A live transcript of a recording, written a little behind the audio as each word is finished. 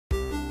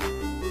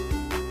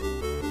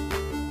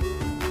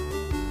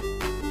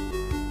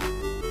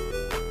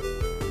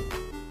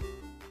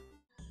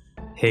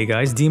Hey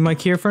guys,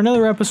 DMic here for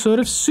another episode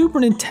of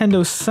Super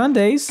Nintendo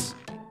Sundays.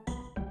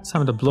 It's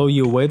time to blow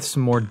you away with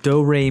some more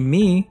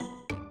DoReMi.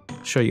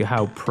 Show you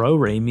how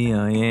pro-re-mi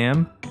I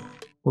am.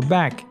 We're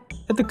back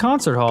at the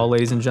concert hall,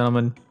 ladies and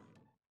gentlemen.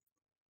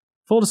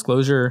 Full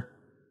disclosure,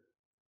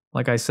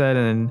 like I said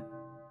in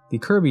the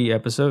Kirby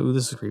episode, ooh,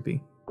 this is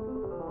creepy.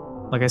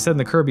 Like I said in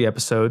the Kirby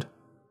episode,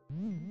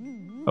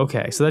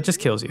 okay, so that just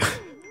kills you.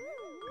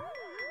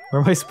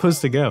 Where am I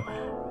supposed to go?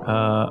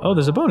 Oh,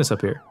 there's a bonus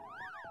up here.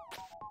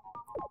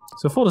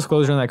 So full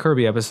disclosure, in that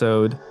Kirby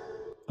episode,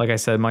 like I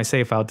said, my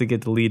save file did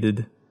get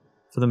deleted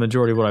for the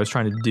majority of what I was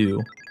trying to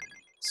do.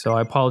 So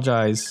I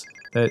apologize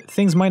that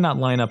things might not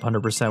line up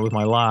 100% with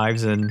my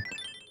lives and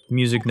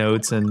music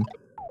notes and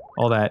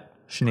all that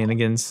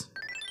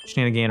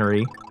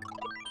shenaniganery.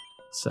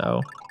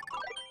 So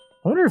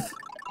I wonder if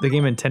the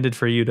game intended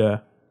for you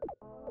to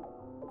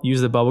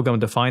use the bubblegum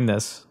to find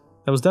this.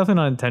 That was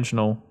definitely not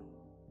intentional.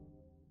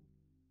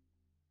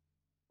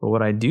 But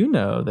what I do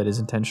know that is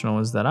intentional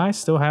is that I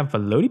still have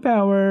floaty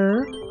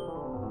power.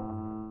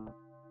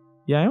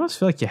 Yeah, I almost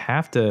feel like you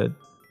have to...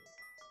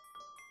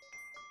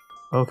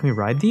 Oh, can we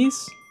ride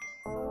these?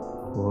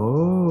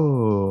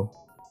 Whoa.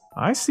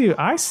 I see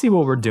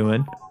what we're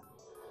doing.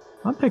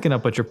 I'm picking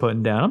up what you're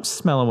putting down. I'm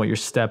smelling what you're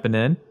stepping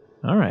in.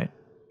 All right.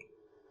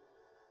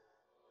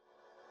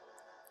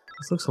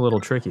 This looks a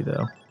little tricky,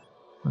 though.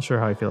 Not sure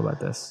how I feel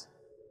about this.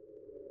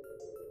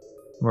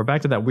 We're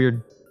back to that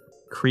weird,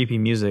 creepy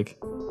music.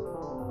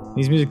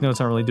 These music notes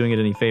aren't really doing it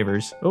any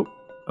favors. Oh,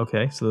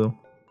 okay, so...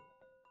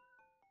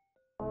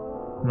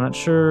 I'm not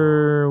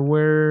sure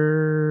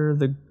where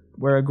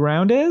a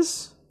ground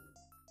is?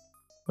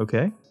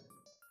 Okay.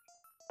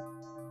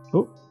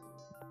 Oh.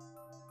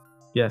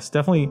 Yes,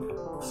 definitely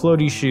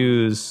floaty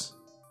shoes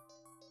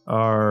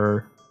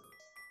are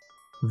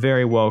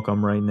very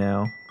welcome right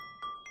now.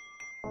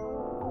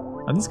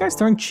 Are these guys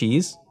throwing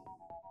cheese?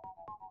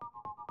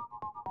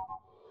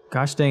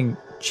 Gosh dang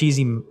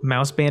cheesy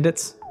mouse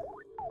bandits.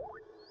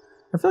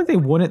 I feel like they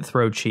wouldn't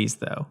throw cheese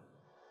though.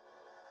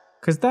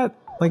 Cause that,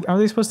 like, are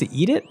they supposed to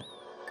eat it?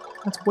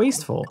 That's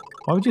wasteful.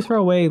 Why would you throw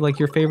away, like,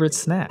 your favorite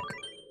snack?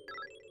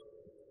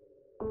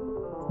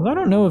 Well, I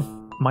don't know if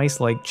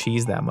mice like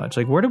cheese that much.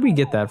 Like, where did we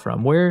get that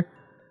from? Where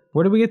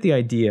did we get the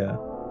idea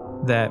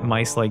that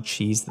mice like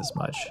cheese this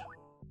much?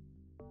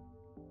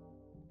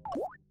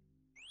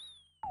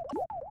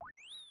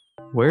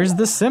 Where's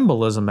the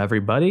symbolism,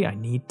 everybody? I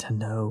need to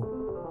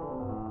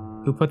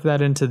know. Who put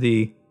that into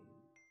the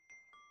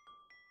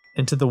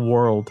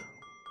world?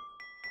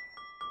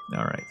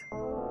 All right.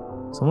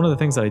 So one of the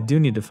things that I do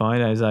need to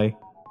find as I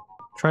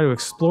try to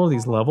explore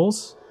these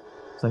levels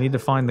is I need to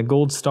find the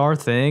gold star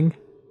thing.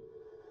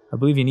 I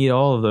believe you need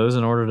all of those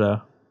in order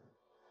to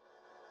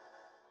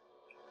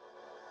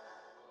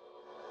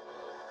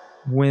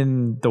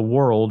win the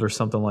world or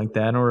something like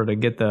that, in order to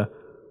get the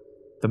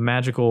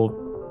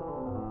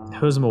magical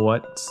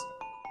Huzma.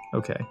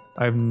 Okay,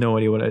 I have no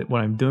idea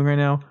what I'm doing right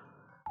now.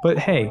 But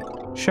hey,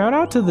 shout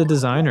out to the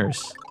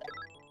designers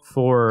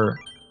for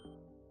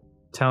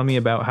telling me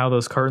about how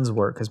those curtains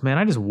work, because man,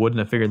 I just wouldn't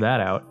have figured that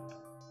out.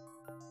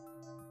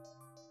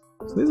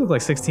 So these look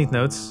like 16th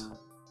notes.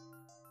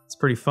 It's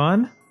pretty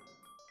fun.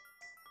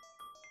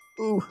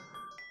 Ooh.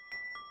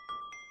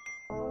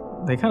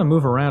 They kind of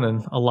move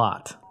around a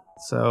lot,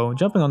 so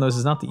jumping on those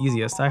is not the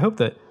easiest. I hope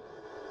that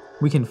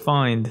we can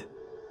find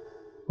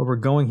where we're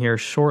going here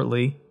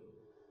shortly.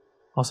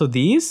 Also,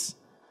 these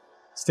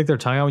stick their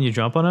tongue out when you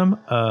jump on them.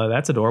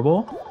 That's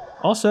adorable.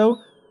 Also,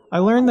 I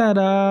learned that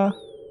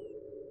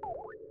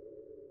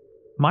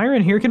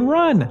Myron here can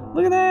run.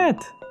 Look at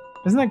that.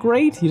 Isn't that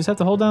great? You just have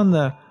to hold down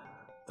the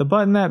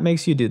button that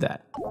makes you do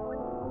that.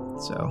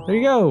 So there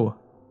you go.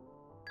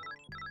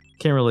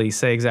 Can't really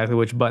say exactly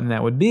which button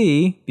that would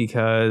be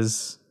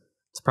because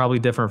it's probably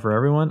different for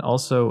everyone.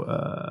 Also,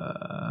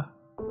 I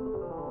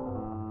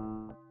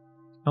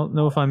don't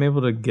know if I'm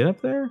able to get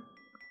up there,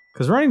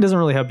 because running doesn't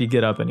really help you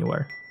get up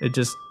anywhere.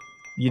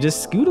 You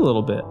just scoot a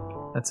little bit.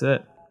 That's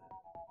it.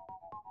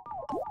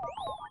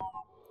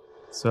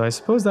 So I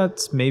suppose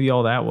that's maybe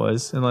all that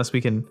was, unless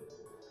we can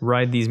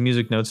ride these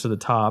music notes to the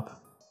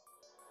top.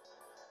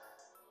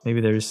 Maybe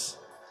there's...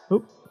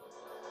 Oop.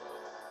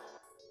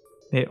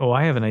 Hey, oh,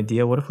 I have an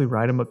idea. What if we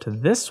ride them up to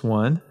this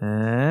one?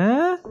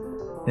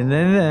 And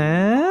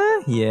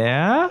then...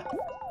 yeah.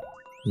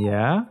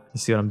 Yeah. You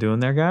see what I'm doing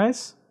there,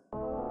 guys?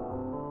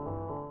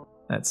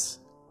 It's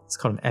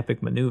called an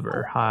epic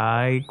maneuver.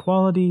 High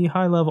quality,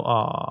 high level.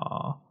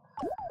 Aww.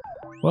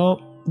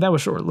 Well, that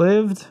was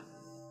short-lived.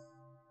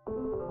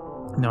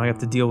 Now I have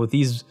to deal with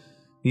these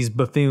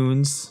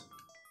buffoons.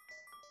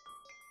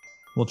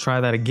 We'll try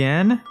that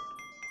again.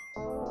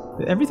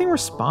 Everything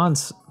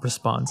respawns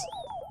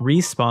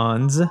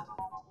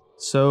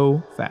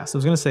so fast. I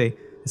was gonna say,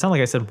 it sounded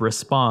like I said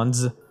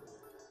responds. It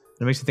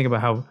makes you think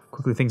about how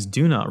quickly things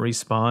do not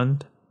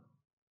respawn.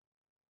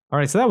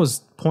 Alright, so that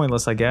was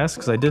pointless, I guess,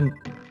 because I didn't...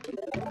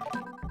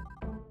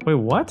 Wait,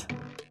 what?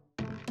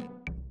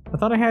 I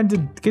thought I had to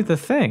get the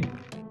thing.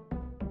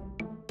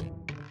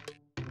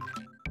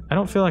 I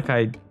don't feel like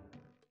I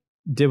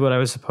did what I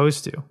was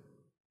supposed to.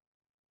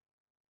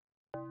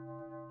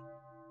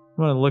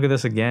 want to look at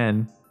this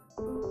again.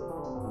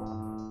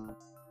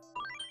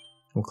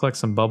 We'll collect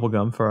some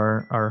bubblegum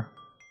for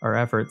our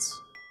efforts.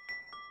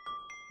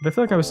 But I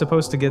feel like I was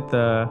supposed to get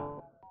the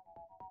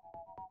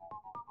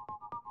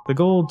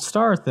gold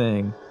star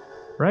thing,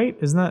 right?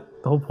 Isn't that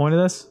the whole point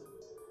of this?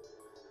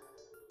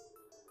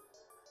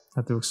 I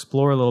have to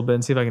explore a little bit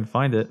and see if I can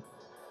find it.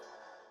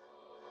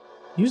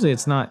 Usually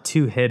it's not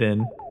too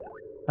hidden.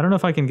 I don't know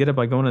if I can get it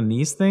by going on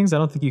these things. I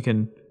don't think you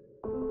can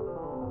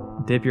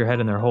dip your head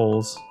in their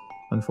holes,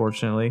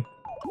 unfortunately.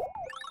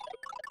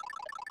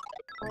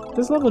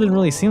 This level didn't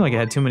really seem like it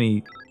had too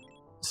many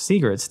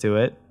secrets to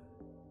it.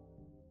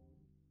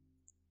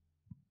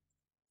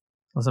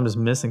 Unless I'm just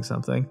missing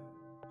something.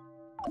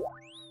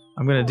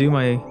 I'm gonna do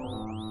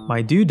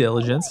my due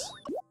diligence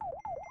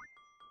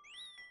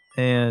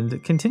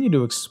and continue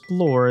to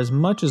explore as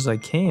much as I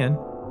can.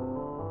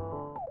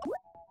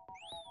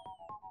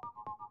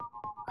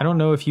 I don't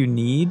know if you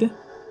need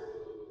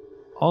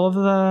all of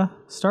the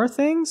star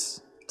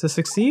things to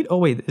succeed. Oh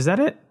wait, is that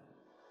it?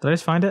 Did I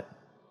just find it?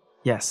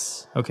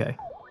 Yes, okay.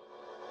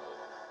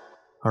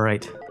 All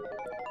right.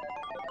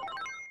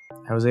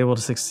 I was able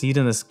to succeed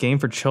in this game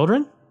for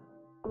children.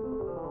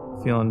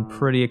 Feeling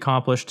pretty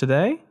accomplished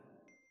today.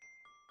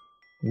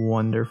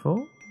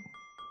 Wonderful.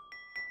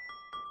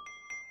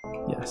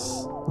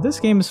 Yes, this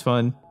game is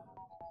fun.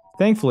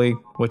 Thankfully,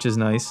 which is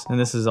nice, and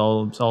this is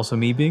also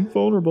me being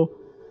vulnerable.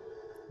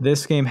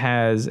 This game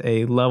has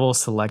a level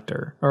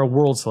selector, or a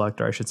world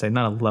selector, I should say,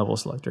 not a level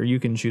selector. You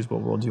can choose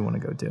what world you want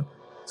to go to.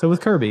 So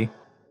with Kirby,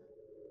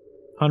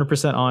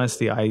 100%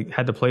 honesty, I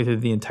had to play through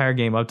the entire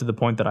game up to the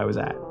point that I was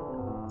at.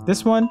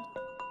 This one,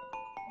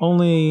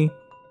 only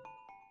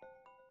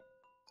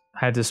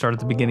had to start at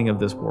the beginning of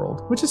this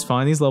world, which is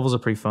fine. These levels are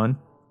pretty fun.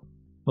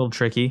 A little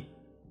tricky.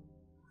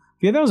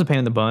 Yeah, that was a pain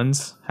in the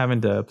buns, having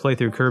to play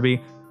through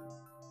Kirby.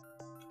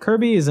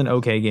 Kirby is an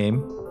okay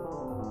game.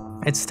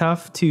 It's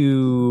tough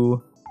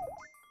to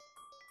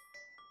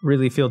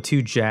really feel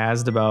too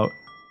jazzed about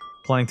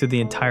playing through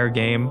the entire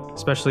game,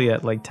 especially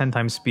at like 10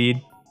 times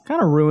speed.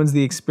 Kind of ruins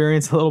the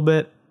experience a little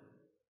bit.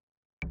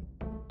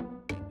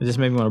 It just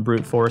made me want to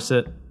brute force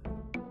it.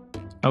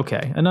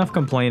 Okay, enough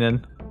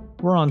complaining.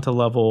 We're on to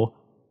level...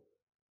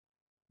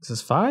 Is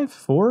this 5?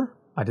 4?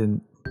 I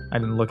didn't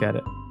look at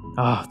it.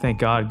 Oh, thank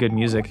God, good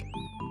music.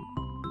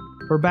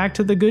 We're back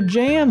to the good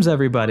jams,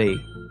 everybody.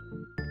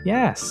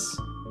 Yes.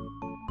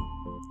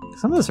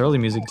 Some of this early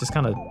music just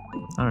kind of,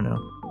 I don't know,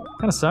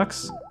 kind of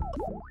sucks.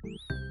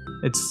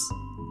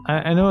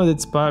 I know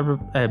it's blah, blah,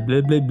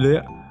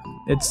 blah.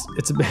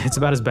 It's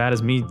about as bad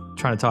as me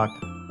trying to talk.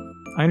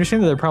 I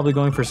understand that they're probably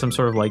going for some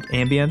sort of like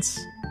ambience,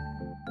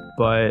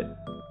 but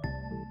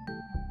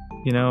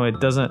you know, it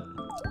doesn't.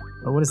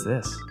 Oh, what is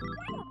this?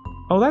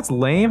 Oh, that's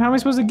lame. How am I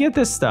supposed to get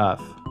this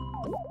stuff?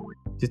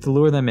 Just to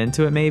lure them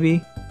into it,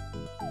 maybe?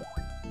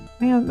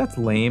 Man, that's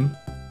lame.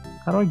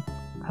 How do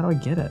I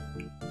get it?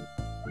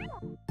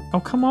 Oh,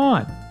 come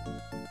on.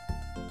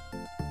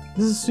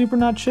 This is super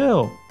not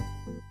chill.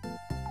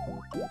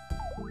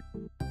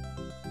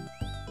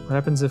 What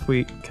happens if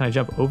we... Can I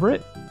jump over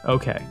it?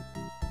 Okay.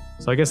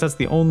 So I guess that's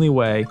the only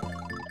way.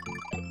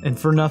 And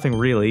for nothing,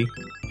 really.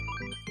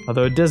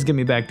 Although it does get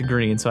me back to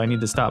green, so I need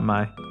to stop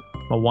my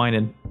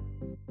whining.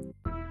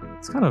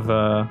 It's kind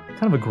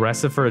of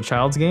aggressive for a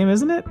child's game,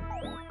 isn't it?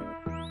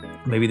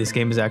 Maybe this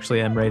game is actually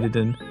M-rated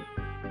in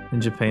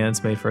Japan.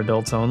 It's made for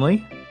adults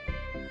only.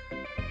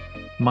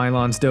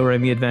 Mylon's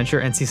DoReMi Adventure,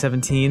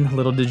 NC-17.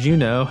 Little did you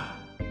know.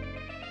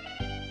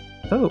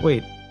 Oh,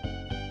 wait.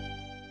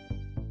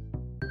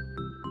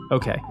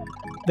 Okay.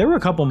 There were a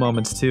couple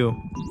moments, too,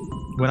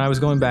 when I was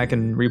going back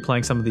and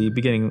replaying some of the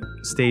beginning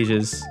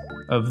stages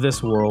of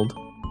this world.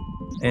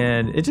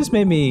 And it just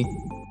made me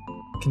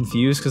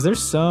confused, because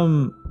there's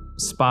some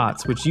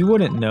spots which you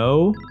wouldn't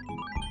know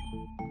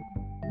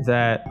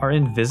that are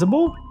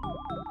invisible,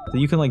 that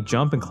you can like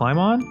jump and climb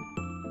on.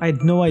 I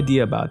had no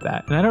idea about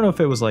that, and I don't know if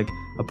it was like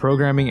a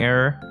programming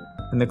error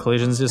and the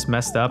collisions just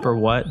messed up or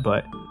what,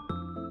 but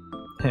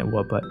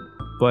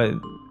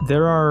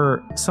there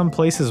are some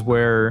places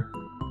where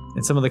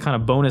in some of the kind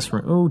of bonus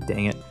room, oh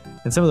dang it,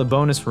 in some of the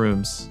bonus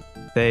rooms,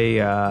 they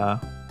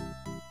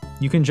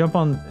you can jump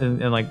on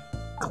and like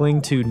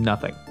cling to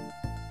nothing.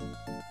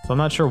 So I'm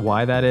not sure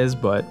why that is,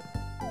 but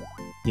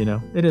you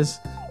know, it is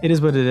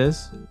what it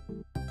is.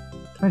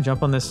 Can I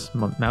jump on this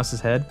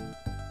mouse's head,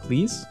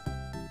 please?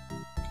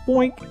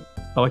 Boink.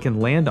 Oh, I can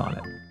land on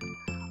it.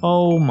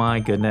 Oh my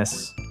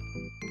goodness.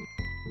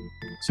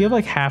 So you have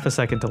like half a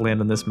second to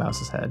land on this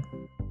mouse's head.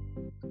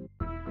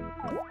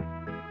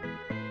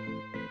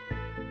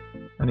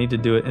 I need to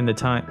do it in the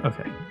time.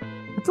 Okay.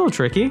 It's a little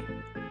tricky.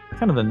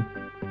 Kind of a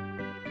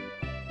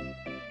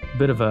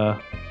bit of a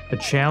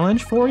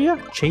challenge for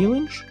you.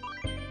 Challenge?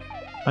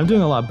 I'm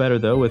doing a lot better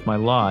though with my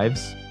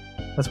lives.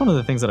 That's one of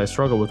the things that I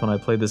struggled with when I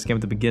played this game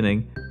at the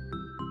beginning,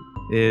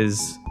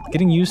 is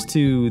getting used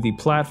to the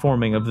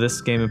platforming of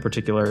this game in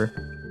particular.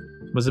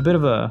 Was a bit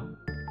of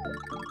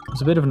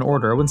an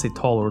order. I wouldn't say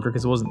tall order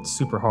because it wasn't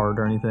super hard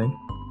or anything.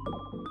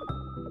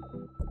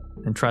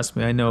 And trust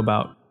me, I know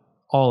about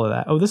all of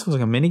that. Oh, this was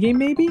like a minigame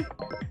maybe?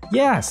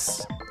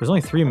 Yes! There's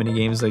only 3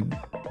 minigames like,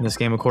 in this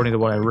game according to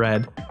what I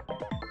read.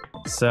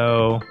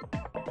 So,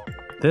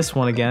 this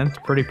one again,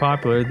 pretty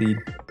popular,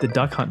 the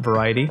duck hunt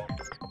variety. You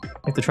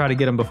have to try to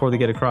get them before they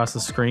get across the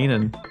screen,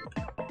 and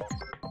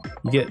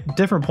you get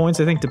different points,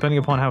 I think, depending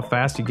upon how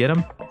fast you get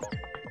them.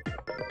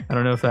 I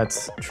don't know if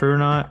that's true or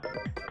not.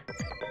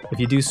 If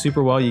you do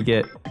super well, you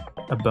get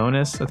a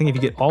bonus. I think if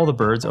you get all the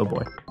birds, oh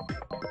boy.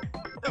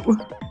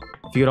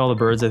 If you get all the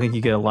birds, I think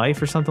you get a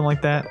life or something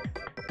like that,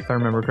 if I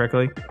remember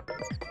correctly.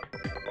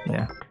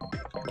 Yeah.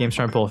 The game's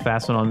trying to pull a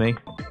fast one on me.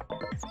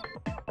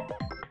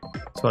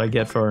 That's what I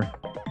get for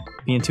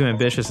being too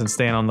ambitious and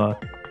staying on the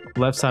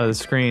left side of the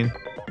screen.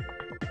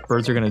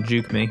 Birds are gonna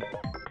juke me.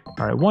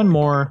 Alright, one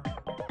more.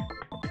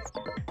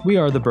 We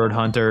are the bird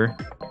hunter.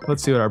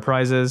 Let's see what our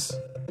prize is.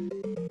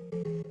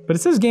 But it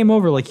says game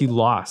over like you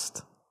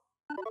lost.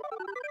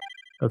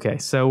 Okay,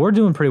 so we're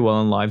doing pretty well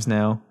in lives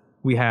now.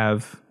 We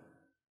have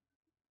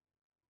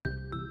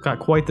got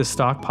quite the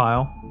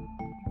stockpile,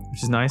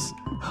 which is nice.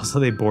 Also,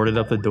 they boarded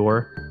up the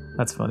door.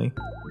 That's funny.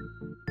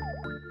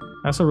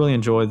 I also really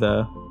enjoy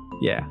the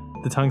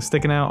tongue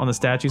sticking out on the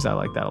statues. I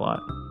like that a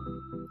lot.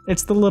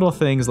 It's the little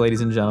things,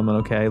 ladies and gentlemen,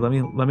 okay? Let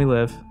me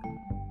live.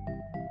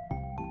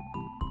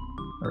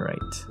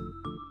 Alright.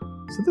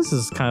 So this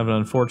is kind of an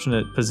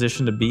unfortunate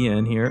position to be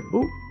in here.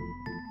 Ooh.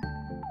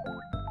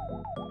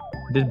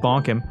 I did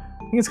bonk him. I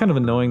think it's kind of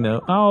annoying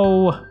though.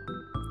 Oh!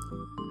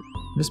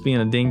 I'm just being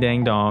a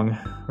ding-dang-dong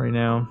right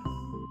now.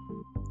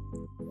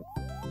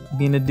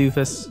 Being a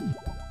doofus.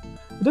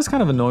 It does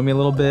kind of annoy me a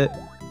little bit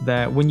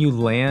that when you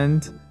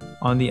land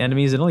on the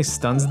enemies, it only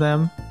stuns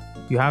them.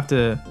 You have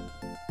to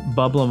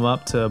bubble them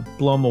up to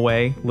blow them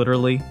away,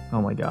 literally.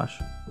 Oh my gosh.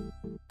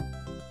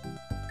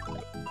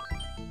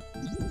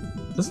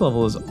 This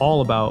level is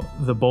all about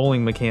the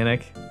bowling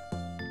mechanic.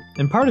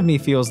 And part of me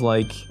feels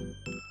like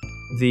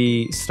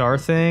the star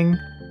thing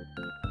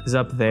is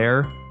up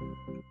there.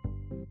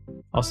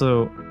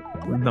 Also,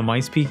 the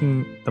mouse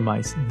peeking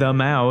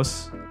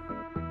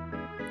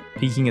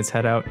its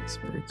head out is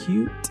very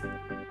cute.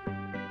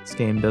 This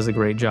game does a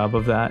great job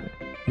of that,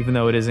 even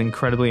though it is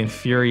incredibly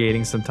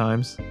infuriating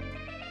sometimes.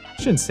 I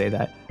shouldn't say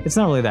that. It's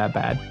not really that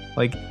bad.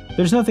 Like,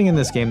 there's nothing in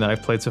this game that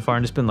I've played so far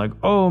and just been like,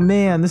 oh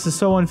man, this is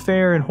so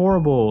unfair and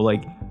horrible.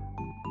 Like,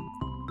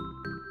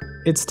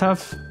 it's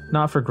tough,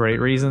 not for great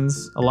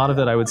reasons. A lot of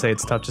it, I would say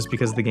it's tough just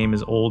because the game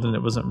is old and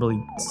it wasn't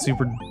really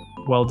super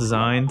well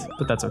designed,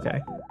 but that's okay.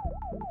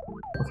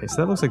 Okay, so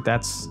that looks like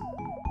that's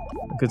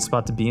a good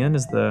spot to be in,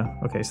 is the...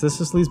 Okay, so this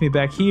just leads me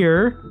back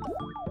here.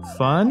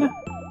 Fun.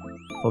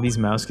 All these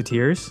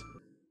Mouseketeers.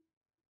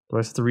 Do I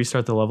have to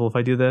restart the level if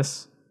I do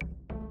this?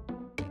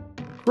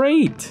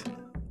 Great!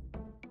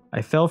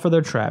 I fell for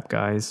their trap,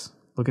 guys.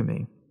 Look at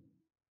me.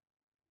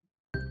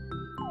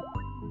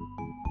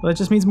 Well, that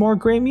just means more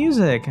great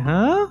music,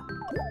 huh?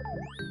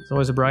 There's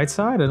always a bright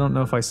side. I don't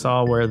know if I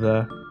saw where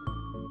the...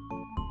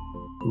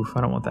 Oof,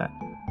 I don't want that.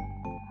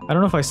 I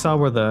don't know if I saw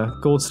where the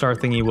gold star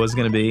thingy was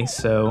gonna be,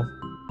 so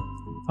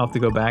I'll have to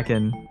go back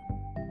and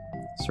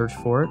search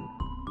for it.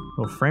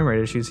 Little frame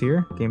rate issues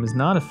here. Game is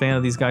not a fan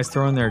of these guys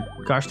throwing their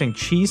gosh dang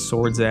cheese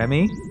swords at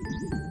me.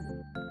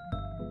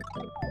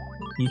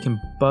 You can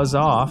buzz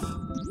off.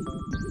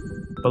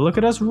 But look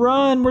at us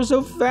run! We're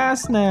so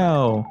fast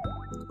now!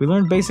 We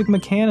learned basic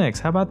mechanics.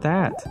 How about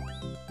that?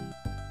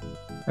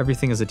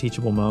 Everything is a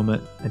teachable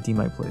moment at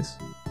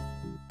DMicPlays.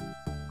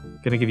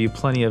 Gonna give you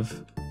plenty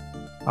of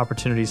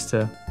opportunities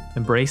to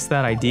embrace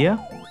that idea.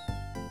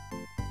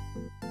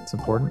 It's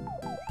important.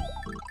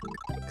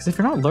 Because if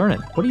you're not learning,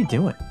 what are you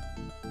doing?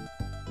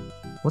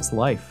 What's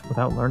life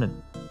without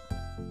learning?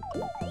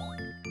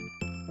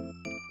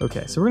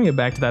 Okay, so we're gonna get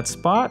back to that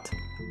spot.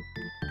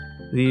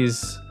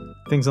 These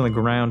things on the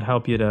ground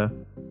help you to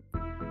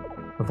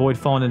avoid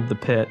falling into the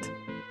pit.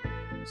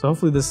 So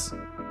hopefully this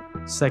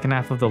second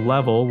half of the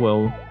level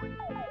will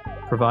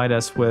provide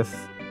us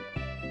with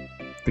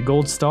the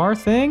gold star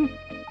thing.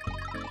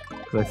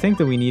 Because I think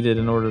that we need it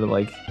in order to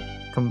like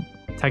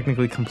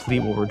technically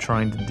complete what we're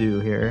trying to do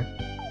here.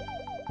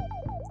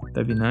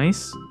 That'd be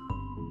nice.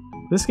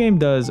 This game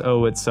does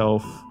owe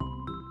itself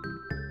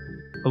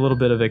a little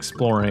bit of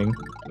exploring.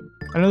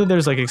 I know that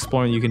there's like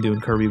exploring you can do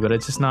in Kirby, but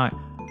it's just not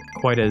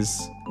quite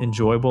as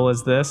enjoyable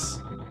as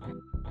this.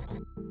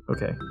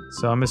 Okay,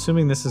 so I'm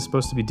assuming this is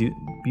supposed to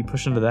be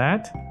pushed into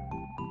that.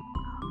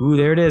 Ooh,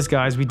 there it is,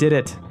 guys. We did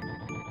it.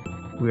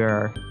 We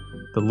are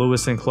the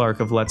Lewis and Clark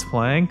of Let's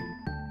Playing.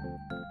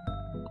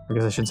 I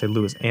guess I shouldn't say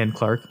Lewis and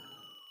Clark.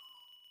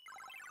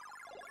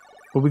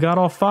 But we got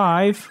all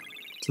 5.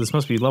 So this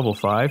must be level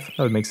 5.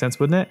 That would make sense,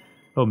 wouldn't it?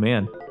 Oh,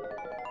 man.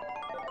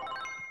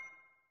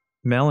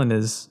 Melon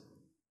is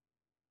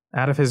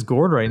out of his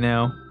gourd right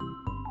now.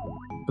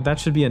 But that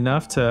should be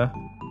enough to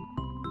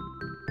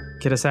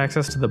get us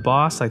access to the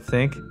boss, I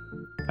think.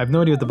 I have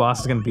no idea what the boss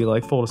is going to be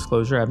like, full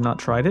disclosure. I have not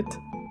tried it.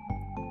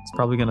 It's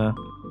probably going to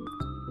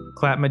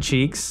clap my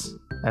cheeks,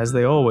 as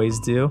they always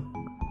do.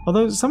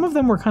 Although some of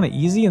them were kind of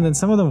easy and then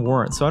some of them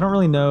weren't, so I don't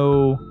really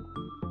know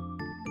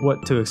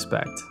what to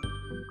expect.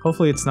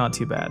 Hopefully it's not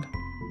too bad.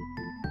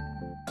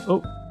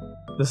 Oh,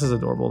 This is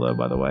adorable though,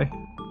 by the way.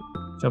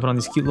 Jumping on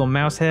these cute little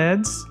mouse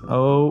heads.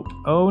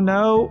 Oh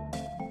no.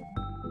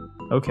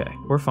 Okay,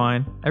 we're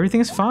fine.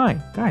 Everything is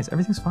fine. Guys,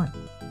 everything's fine.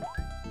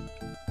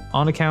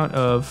 On account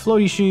of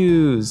floaty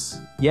shoes.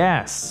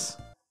 Yes,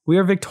 we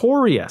are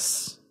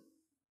victorious.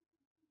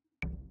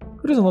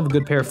 Who doesn't love a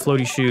good pair of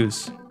floaty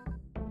shoes?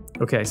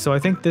 Okay, so I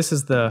think this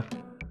is the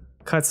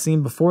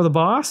cutscene before the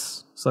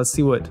boss. So let's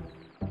see what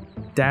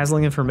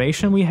dazzling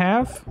information we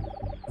have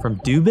from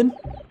Dubin.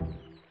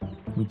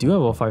 We do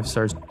have all 5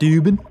 stars,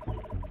 Dubin.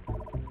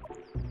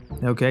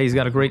 Okay, he's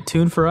got a great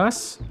tune for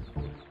us.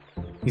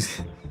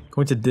 He's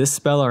going to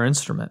dispel our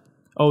instrument.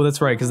 Oh,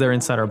 that's right, because they're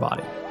inside our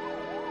body.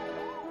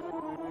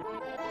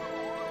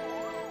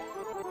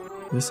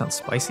 This sounds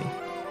spicy.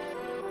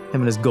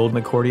 Him and his golden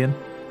accordion.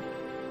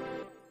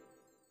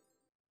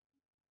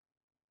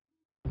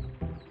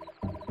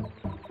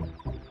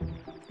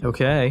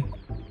 Okay,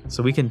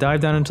 so we can dive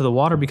down into the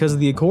water because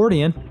of the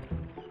accordion.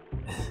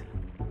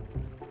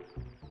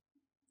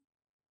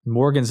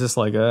 Morgan's just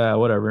like,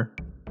 whatever.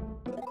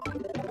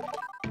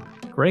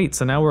 Great,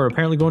 so now we're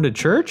apparently going to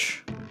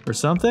church or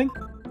something.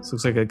 This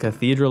looks like a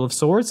cathedral of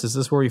sorts. Is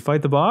this where we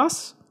fight the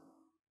boss?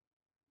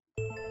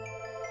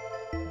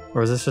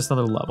 Or is this just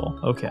another level?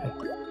 Okay.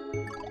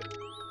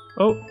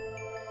 Oh.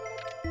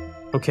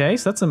 Okay,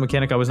 so that's a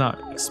mechanic I was not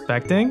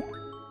expecting.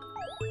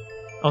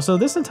 Also,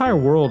 this entire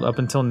world up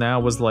until now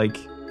was like,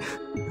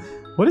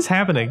 what is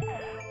happening?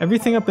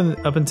 Everything up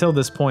until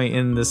this point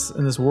in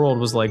this world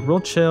was like real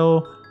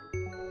chill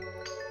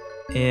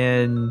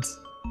and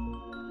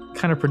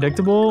kind of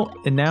predictable,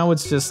 and now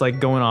it's just like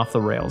going off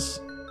the rails.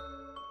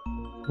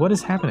 What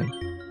is happening?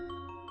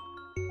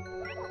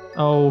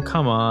 Oh,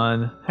 come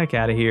on. Heck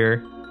out of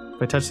here.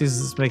 If I touch these,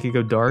 does this make it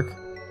go dark?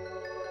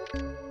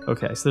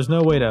 Okay, so there's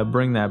no way to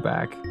bring that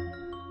back.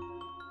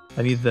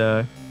 I need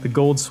the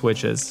gold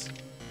switches.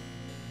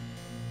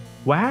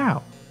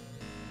 Wow.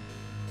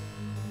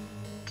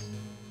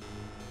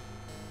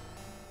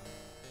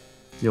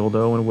 The old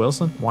Owen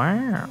Wilson.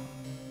 Wow.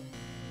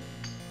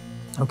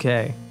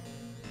 Okay.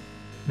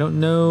 Don't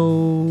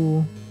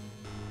know.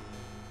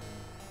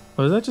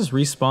 Oh, does that just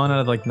respawn out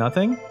of like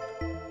nothing?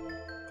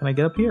 Can I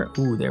get up here?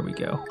 Ooh, there we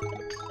go.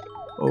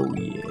 Oh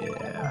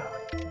yeah.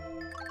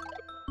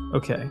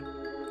 Okay.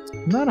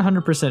 I'm not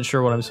 100%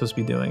 sure what I'm supposed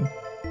to be doing.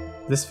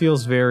 This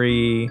feels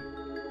very...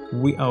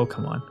 Oh,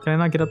 come on. Can I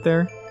not get up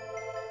there?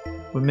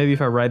 But maybe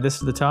if I ride this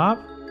to the top?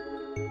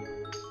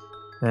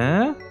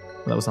 Eh? Well,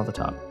 that was not the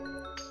top.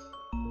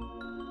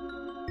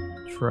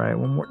 Try it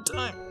one more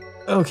time.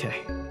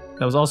 Okay.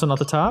 That was also not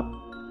the top.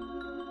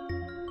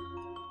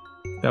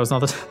 That was not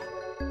the top.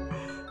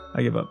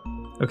 I give up.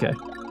 Okay.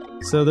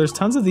 So there's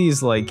tons of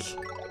these, like,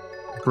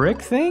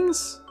 brick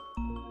things?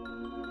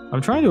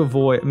 I'm trying to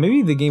avoid...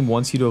 Maybe the game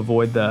wants you to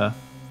avoid the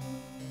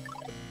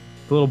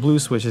little blue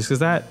switches, because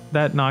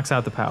that knocks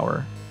out the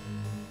power.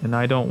 And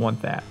I don't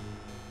want that.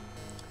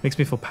 Makes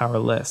me feel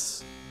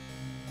powerless.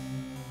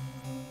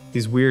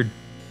 These weird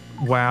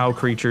WoW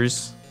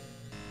creatures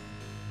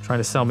trying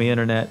to sell me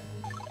internet.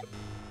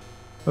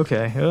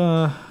 Okay,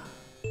 yeah,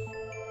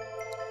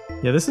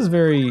 this is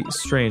very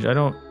strange. I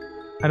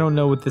don't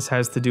know what this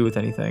has to do with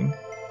anything.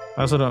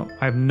 I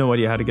have no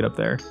idea how to get up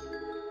there.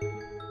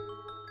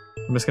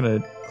 I'm just gonna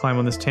climb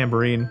on this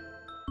tambourine.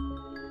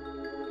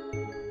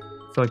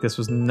 I feel like this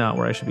was not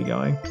where I should be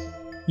going.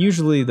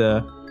 Usually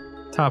the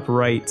top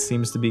right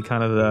seems to be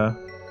kind of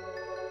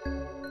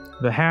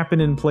the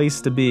happening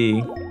place to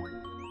be.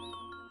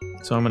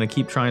 So I'm gonna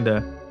keep trying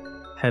to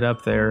head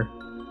up there.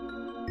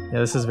 Yeah,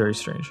 this is very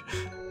strange.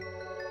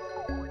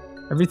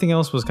 Everything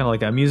else was kind of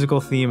like a musical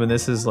theme, and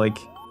this is like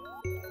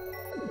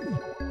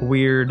a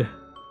weird,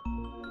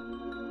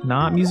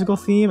 not musical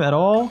theme at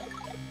all.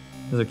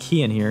 There's a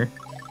key in here.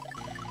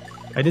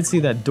 I did see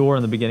that door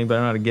in the beginning, but I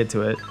don't know how to get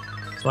to it.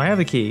 So I have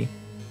the key.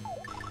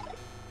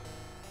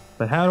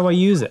 But how do I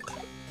use it?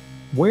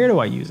 Where do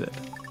I use it?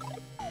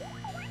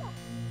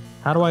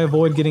 How do I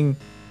avoid getting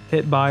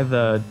hit by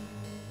the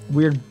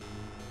weird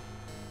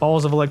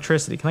balls of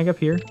electricity? Can I get up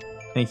here?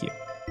 Thank you.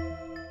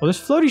 Well,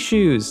 there's floaty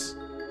shoes.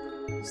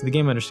 So the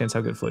game understands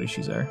how good floaty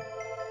shoes are.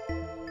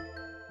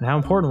 And how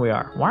important we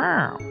are.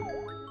 Wow.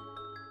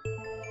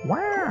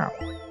 Wow.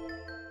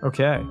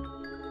 Okay.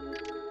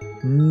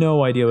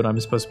 No idea what I'm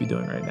supposed to be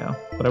doing right now.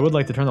 But I would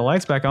like to turn the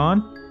lights back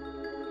on.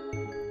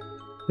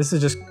 This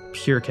is just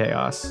pure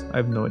chaos. I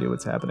have no idea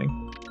what's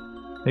happening.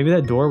 Maybe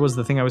that door was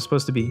the thing I was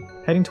supposed to be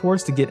heading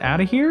towards to get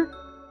out of here?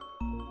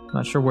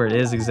 Not sure where it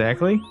is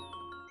exactly.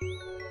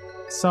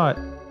 I saw it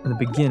in the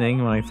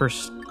beginning when I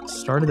first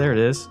started. There it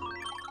is.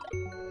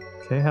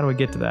 Okay, how do I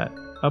get to that?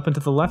 Up and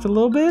to the left a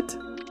little bit?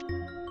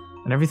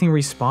 And everything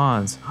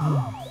respawns.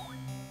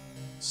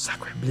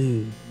 Sacre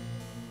bleu.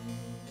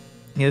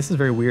 Yeah, this is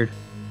very weird.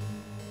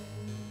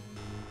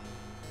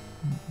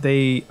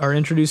 They are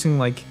introducing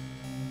like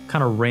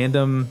kind of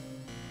random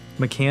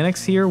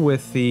mechanics here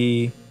with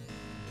the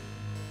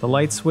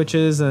light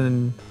switches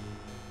and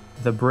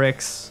the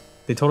bricks.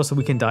 They told us that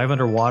we can dive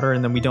underwater,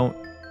 and then we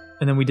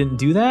didn't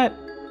do that?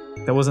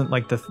 That wasn't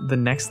like the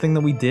next thing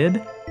that we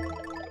did?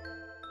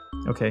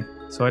 Okay,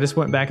 so I just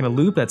went back in a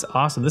loop. That's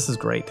awesome. This is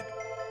great.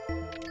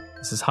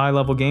 This is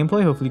high-level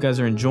gameplay. Hopefully you guys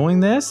are enjoying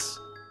this.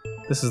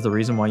 This is the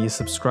reason why you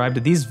subscribe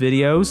to these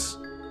videos.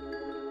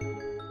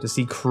 To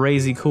see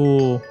crazy,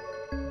 cool,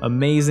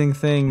 amazing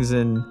things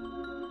in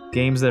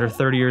games that are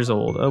 30 years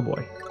old. Oh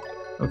boy.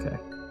 Okay.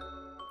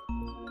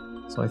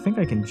 So I think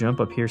I can jump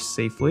up here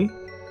safely.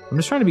 I'm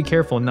just trying to be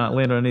careful and not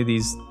land on any of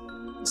these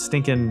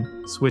stinking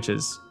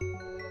switches.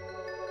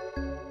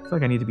 I feel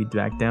like I need to be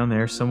back down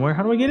there somewhere.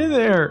 How do I get in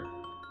there?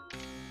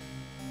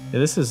 Yeah,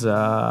 this is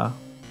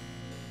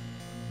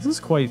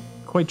quite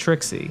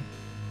tricksy,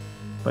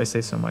 if I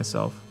say so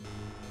myself.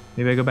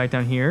 Maybe I go back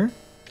down here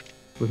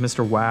with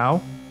Mr.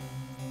 Wow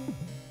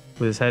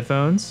with his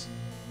headphones.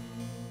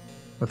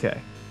 Okay.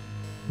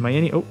 Am I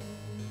any? Oh,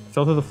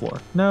 fell through the floor.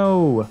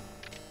 No.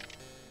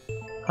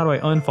 How do I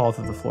unfall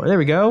through the floor? There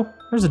we go.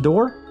 There's a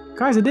door.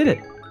 Guys, I did it.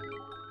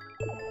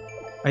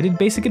 I did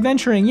basic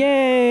adventuring.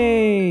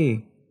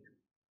 Yay!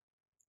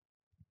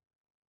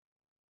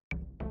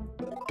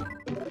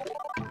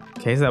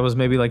 Okay, so that was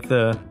maybe like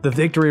the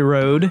victory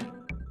road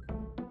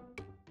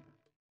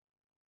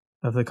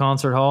of the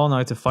concert hall. Now I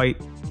have to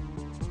fight.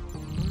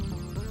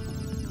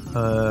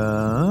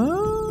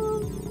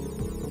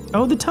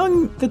 Oh, the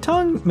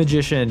tongue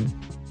magician.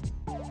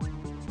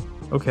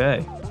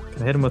 Okay,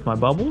 can I hit him with my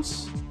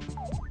bubbles?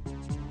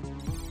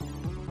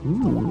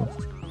 Ooh.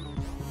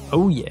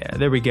 Oh yeah,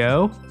 there we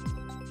go.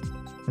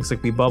 Looks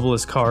like we bubble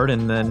his card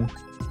and then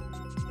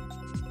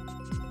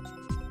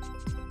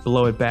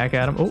blow it back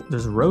at him. Oh,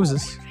 there's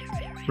roses.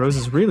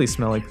 Roses really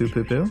smell like poo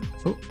poo poo.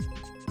 Oh.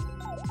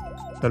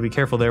 Gotta be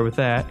careful there with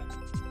that.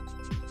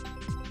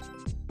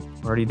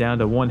 Already down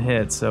to one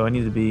hit, so I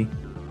need to be...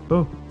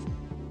 Oh.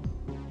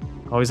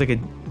 Always like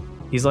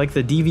he's like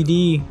the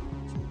DVD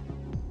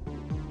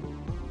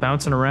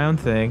bouncing around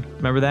thing.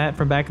 Remember that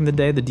from back in the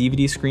day? The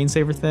DVD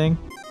screensaver thing?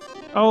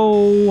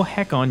 Oh,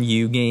 heck on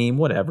you, game.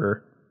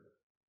 Whatever.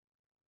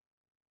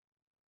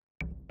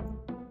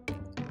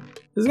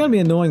 This is gonna be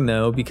annoying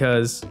though,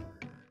 because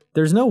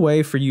there's no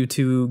way for you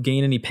to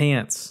gain any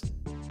pants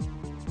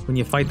when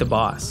you fight the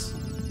boss.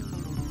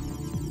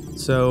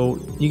 So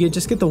you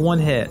just get the one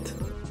hit,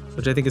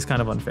 which I think is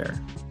kind of unfair.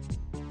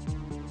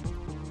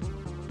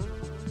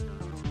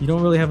 You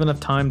don't really have enough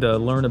time to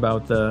learn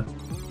about the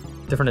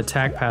different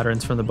attack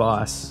patterns from the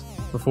boss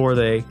before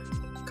they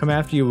come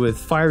after you with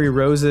fiery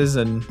roses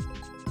and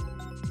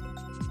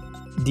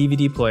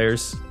DVD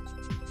players.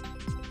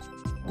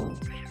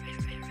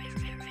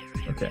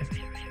 Okay.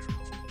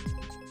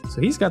 So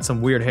he's got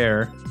some weird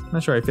hair. I'm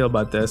not sure how I feel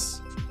about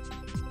this.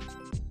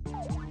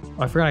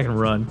 Oh, I forgot I can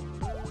run.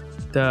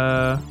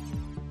 Duh.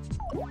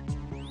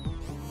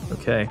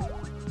 Okay.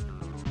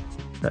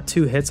 Got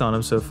 2 hits on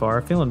him so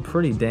far. Feeling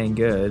pretty dang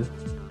good.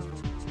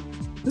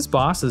 This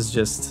boss is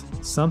just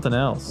something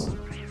else.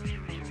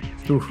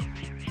 Oof.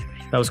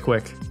 That was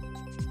quick.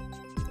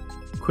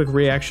 Quick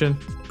reaction.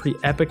 Pretty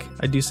epic,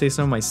 I do say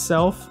so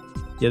myself.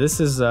 Yeah,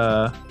 this is,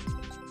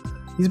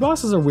 these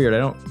bosses are weird. I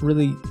don't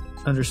really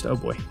understand.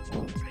 Oh boy.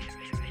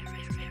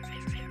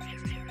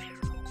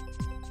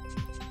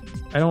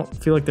 I don't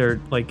feel like they're,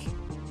 like,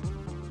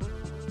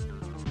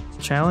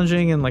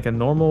 challenging in, like, a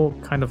normal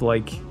kind of,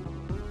 like...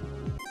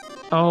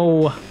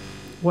 Oh,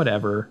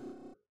 whatever.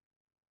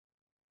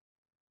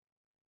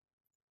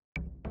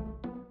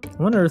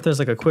 I wonder if there's,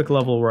 like, a quick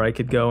level where I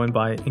could go and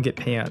buy and get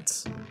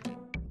pants.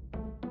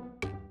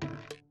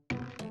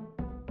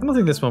 I don't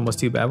think this one was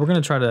too bad. We're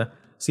gonna try to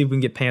see if we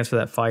can get pants for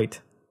that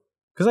fight.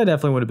 Because I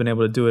definitely would have been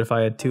able to do it if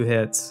I had 2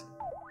 hits.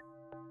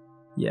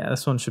 Yeah,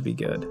 this one should be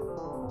good.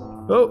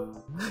 Oh!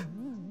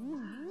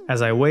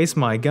 As I waste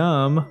my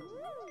gum.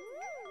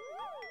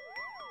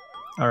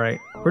 Alright,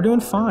 we're doing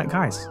fine.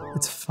 Guys,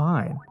 it's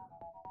fine.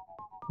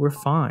 We're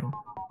fine.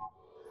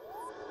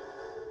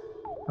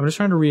 I'm just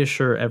trying to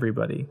reassure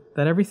everybody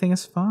that everything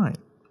is fine.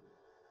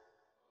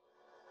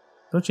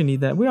 Don't you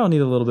need that? We all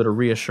need a little bit of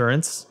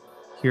reassurance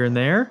here and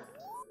there.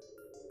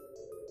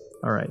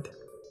 Alright.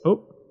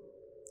 Oh.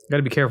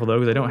 Gotta be careful though,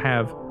 because I don't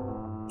have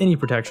any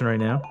protection right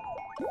now.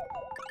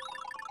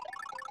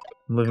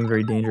 I'm living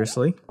very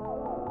dangerously.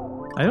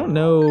 I don't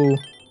know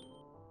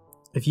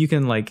if you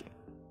can, like,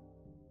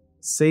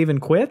 save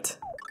and quit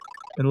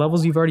in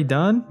levels you've already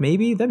done.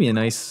 Maybe? That'd be a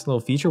nice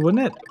little feature,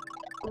 wouldn't it?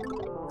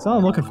 Because all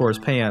I'm looking for is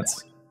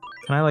pants.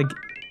 Can I, like,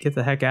 get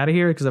the heck out of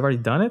here because I've already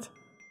done it?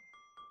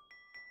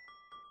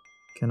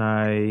 Can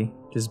I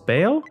just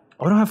bail?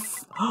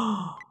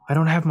 Oh, I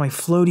don't have my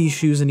floaty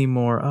shoes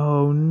anymore.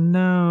 Oh,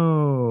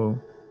 no.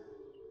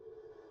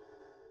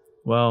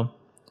 Well,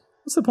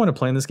 what's the point of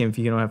playing this game if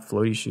you don't have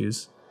floaty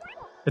shoes?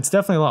 It's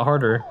definitely a lot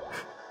harder.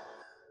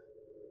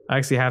 I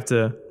actually have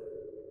to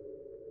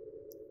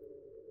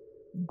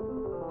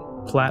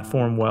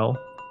platform well.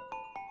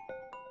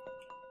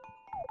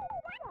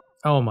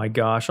 Oh my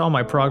gosh, all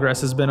my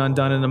progress has been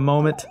undone in a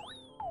moment.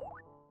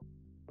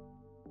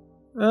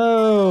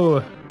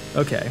 Oh,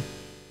 okay.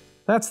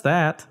 That's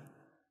that.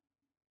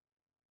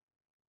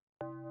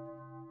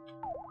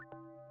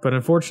 But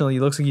unfortunately,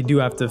 it looks like you do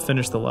have to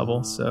finish the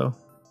level, so...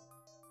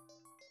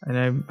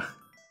 And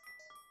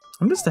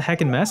I'm just a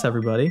heckin' mess,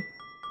 everybody.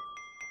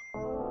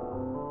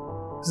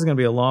 This is gonna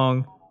be a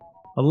long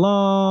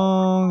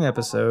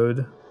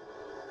episode.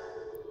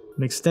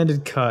 An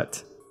extended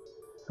cut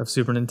of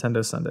Super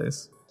Nintendo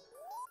Sundays.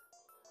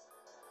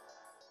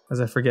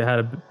 As I forget how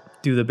to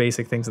do the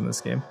basic things in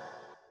this game.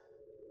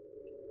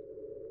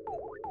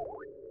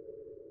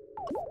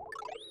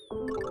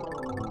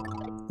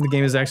 The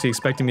game is actually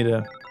expecting me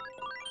to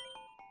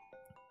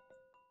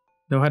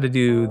know how to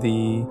do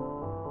the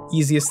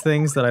easiest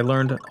things that I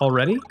learned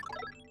already.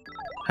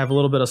 Have a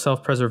little bit of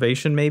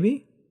self-preservation,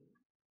 maybe.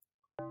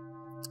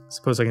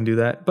 Suppose I can do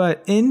that.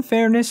 But in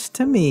fairness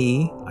to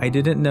me, I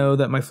didn't know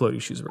that my floaty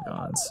shoes were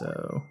gone,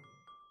 so...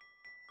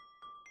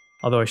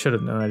 Although I should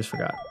have known, I just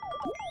forgot.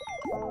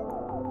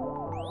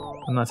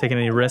 I'm not taking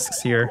any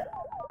risks here.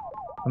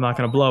 I'm not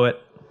gonna blow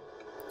it.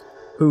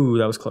 Ooh,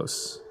 that was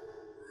close.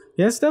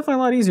 Yeah, it's definitely a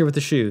lot easier with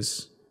the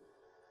shoes.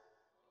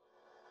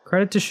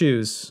 Credit to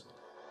shoes.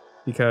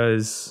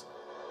 Because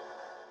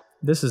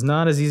this is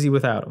not as easy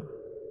without them.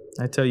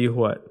 I tell you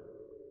what.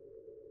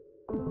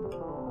 I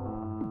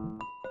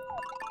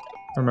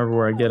don't remember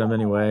where I get them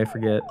anyway, I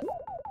forget.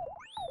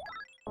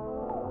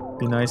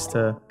 Be nice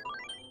to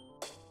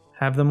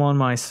have them on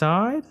my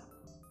side.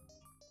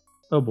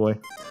 Oh boy.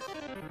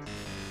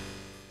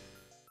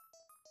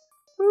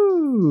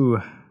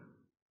 Ooh.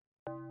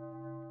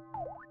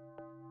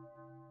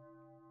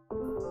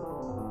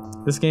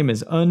 This game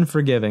is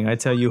unforgiving, I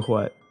tell you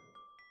what.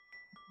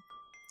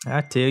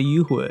 I tell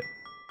you what.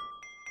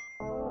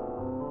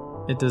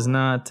 It does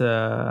not,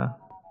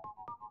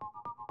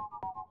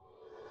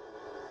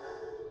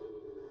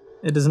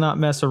 it does not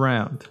mess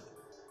around.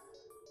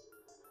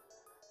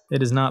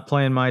 It is not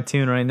playing my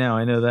tune right now,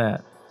 I know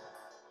that.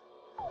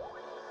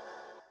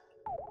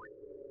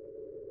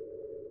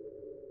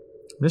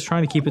 I'm just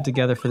trying to keep it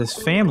together for this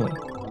family.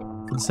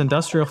 For this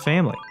industrial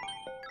family.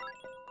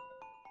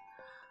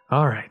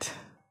 Alright.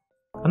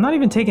 I'm not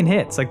even taking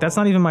hits, like that's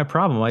not even my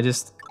problem, I'm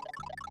just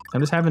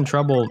having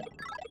trouble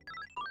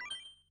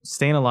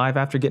staying alive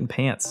after getting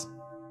pants.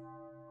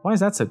 Why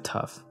is that so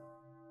tough?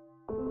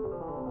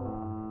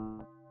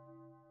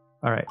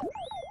 Alright.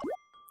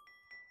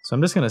 So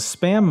I'm just gonna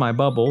spam my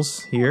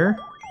bubbles here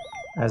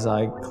as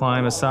I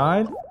climb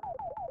aside.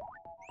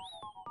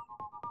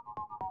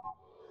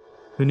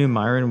 Who knew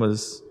Myron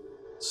was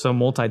so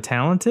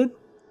multi-talented?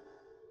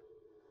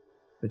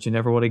 But you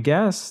never would have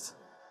guessed.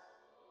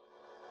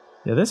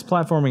 Yeah, this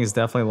platforming is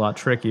definitely a lot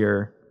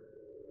trickier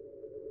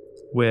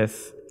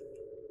with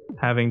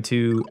having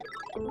to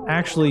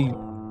actually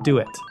do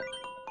it.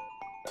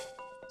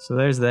 So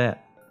there's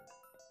that.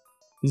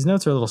 These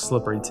notes are a little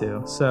slippery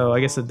too, so I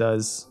guess it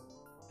does.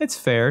 It's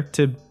fair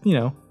to, you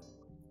know,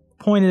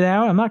 point it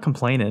out. I'm not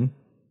complaining.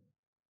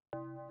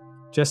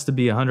 Just to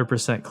be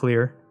 100%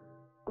 clear.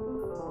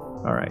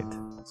 Alright,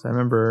 so I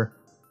remember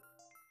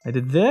I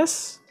did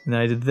this, and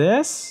then I did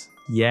this.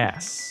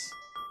 Yes.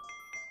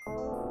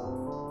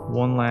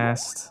 One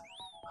last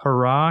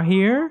hurrah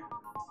here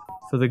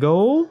for the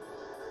goal.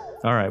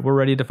 Alright, we're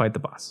ready to fight the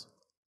boss.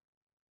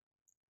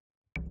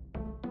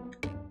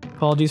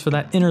 Apologies for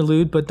that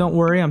interlude, but don't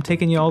worry, I'm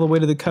taking you all the way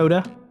to the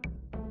coda.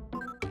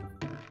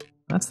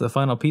 That's the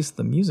final piece of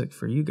the music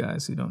for you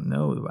guys who don't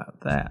know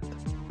about that.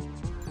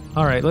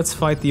 Alright, let's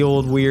fight the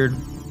old weird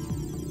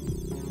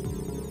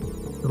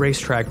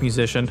racetrack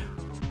musician.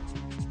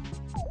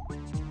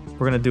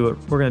 We're gonna do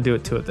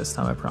it to it this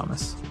time, I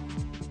promise.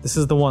 This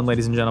is the one,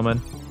 ladies and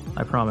gentlemen.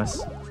 I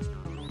promise.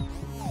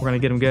 We're gonna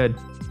get him good.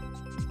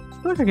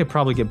 I feel like I could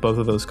probably get both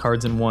of those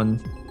cards in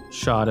one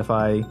shot if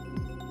I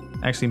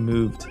actually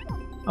moved.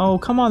 Oh,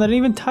 come on, that didn't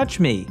even touch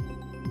me!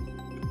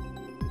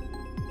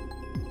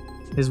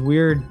 His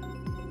weird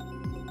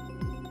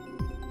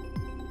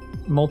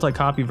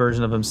multi-copy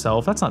version of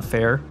himself. That's not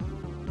fair.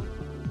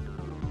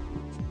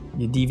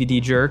 You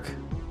DVD jerk.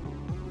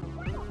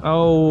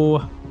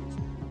 Oh,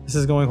 this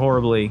is going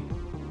horribly.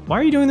 Why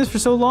are you doing this for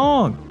so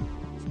long?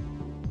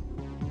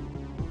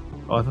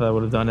 Oh, I thought I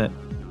would have done it.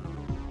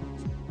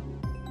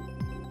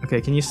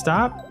 Okay, can you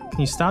stop?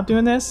 Can you stop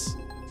doing this?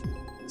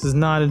 This is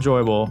not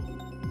enjoyable.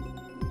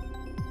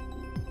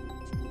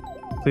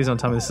 Please don't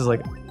tell me this is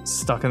like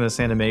stuck in this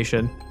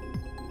animation.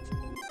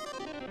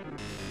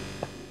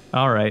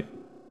 Alright.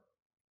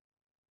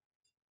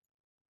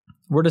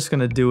 We're just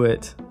gonna do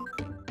it.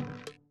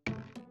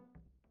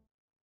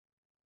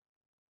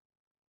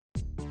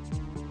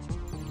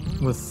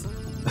 With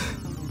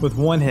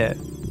one hit.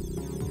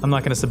 I'm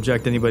not gonna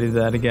subject anybody to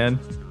that again.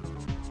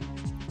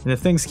 And if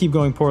things keep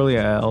going poorly,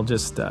 I'll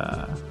just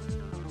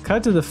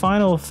cut to the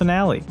final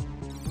finale.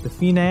 The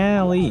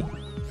finale.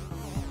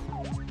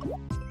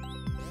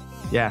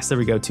 Yes, there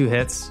we go, 2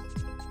 hits.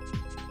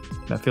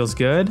 That feels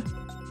good.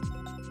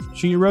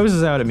 Shoot your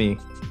roses out at me.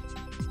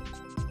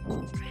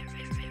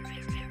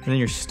 And then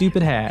your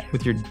stupid hat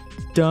with your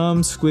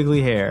dumb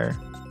squiggly hair.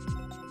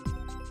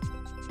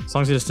 As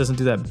long as he just doesn't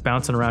do that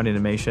bouncing around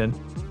animation.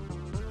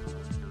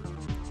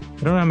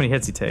 I don't know how many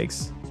hits he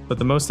takes, but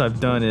the most I've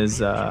done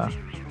is I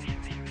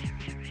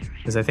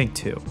think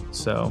 2.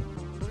 So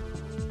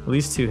at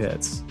least 2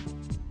 hits.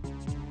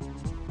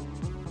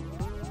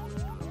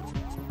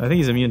 I think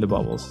he's immune to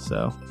bubbles,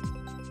 so.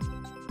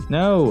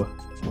 No!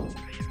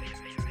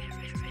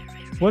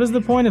 What is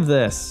the point of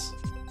this?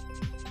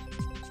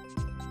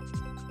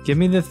 Give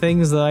me the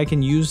things that I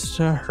can use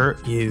to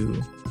hurt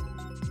you.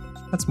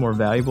 That's more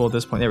valuable at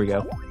this point. There we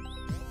go.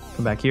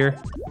 Come back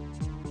here.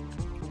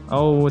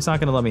 Oh, it's not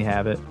gonna let me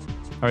have it.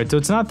 Alright, so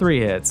it's not 3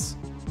 hits.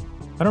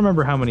 I don't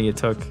remember how many it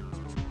took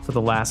for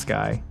the last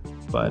guy,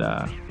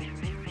 but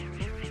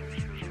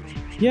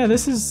yeah,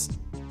 this is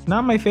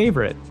not my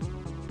favorite.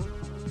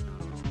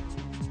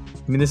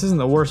 I mean, this isn't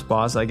the worst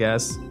boss, I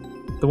guess.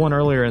 The one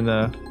earlier in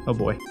the... Oh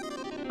boy.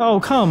 Oh,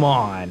 come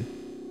on!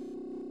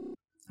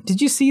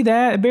 Did you see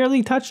that? It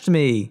barely touched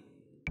me.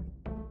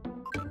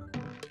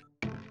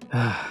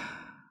 I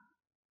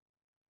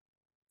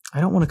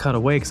don't want to cut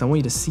away because I want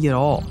you to see it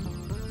all.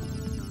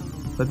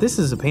 But this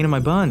is a pain in my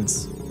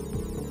buns.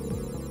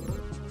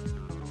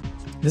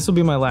 This will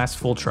be my last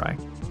full try.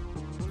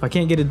 If I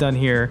can't get it done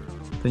here,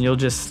 then you'll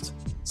just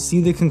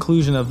see the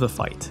conclusion of the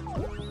fight.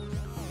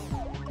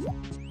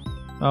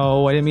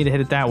 Oh, I didn't mean to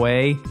hit it that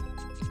way.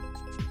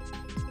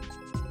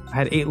 I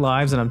had 8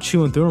 lives and I'm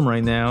chewing through them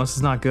right now. This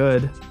is not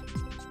good.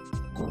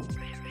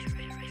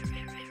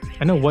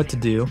 I know what to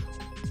do.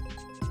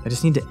 I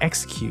just need to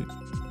execute.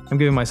 I'm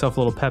giving myself a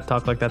little pep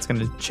talk like that's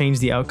gonna change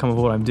the outcome of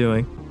what I'm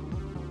doing.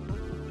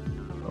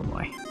 Oh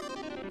my.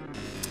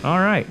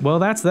 Alright, well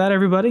that's that,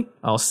 everybody.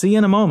 I'll see you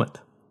in a moment.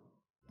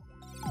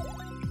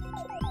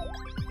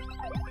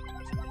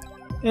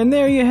 And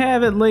there you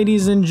have it,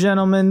 ladies and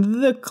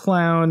gentlemen. The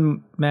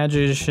clown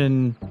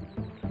magician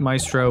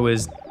maestro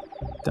is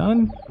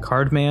done.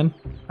 Card man,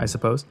 I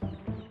suppose.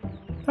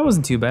 That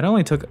wasn't too bad. I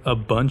only took a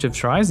bunch of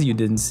tries that you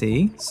didn't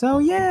see. So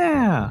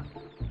yeah.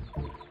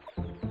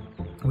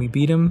 We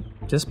beat him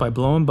just by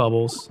blowing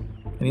bubbles.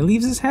 And he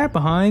leaves his hat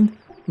behind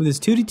with his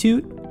tooty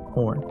toot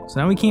horn. So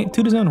now we can't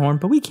toot his own horn,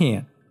 but we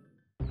can.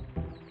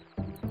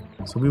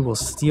 So we will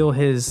steal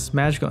his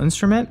magical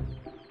instrument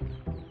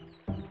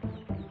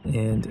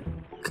and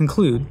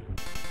conclude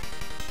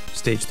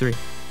stage 3.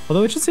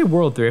 Although it should say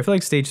world 3. I feel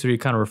like stage 3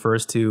 kind of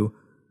refers to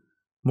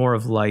more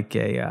of like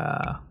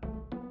a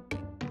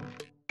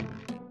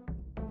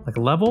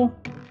level,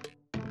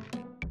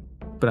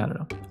 but I don't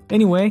know.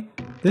 Anyway,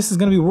 this is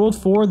going to be World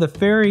 4, the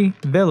Fairy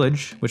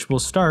Village, which will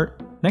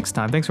start next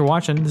time. Thanks for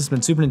watching. This has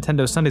been Super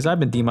Nintendo Sundays. I've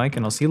been DMic,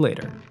 and I'll see you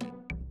later.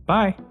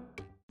 Bye.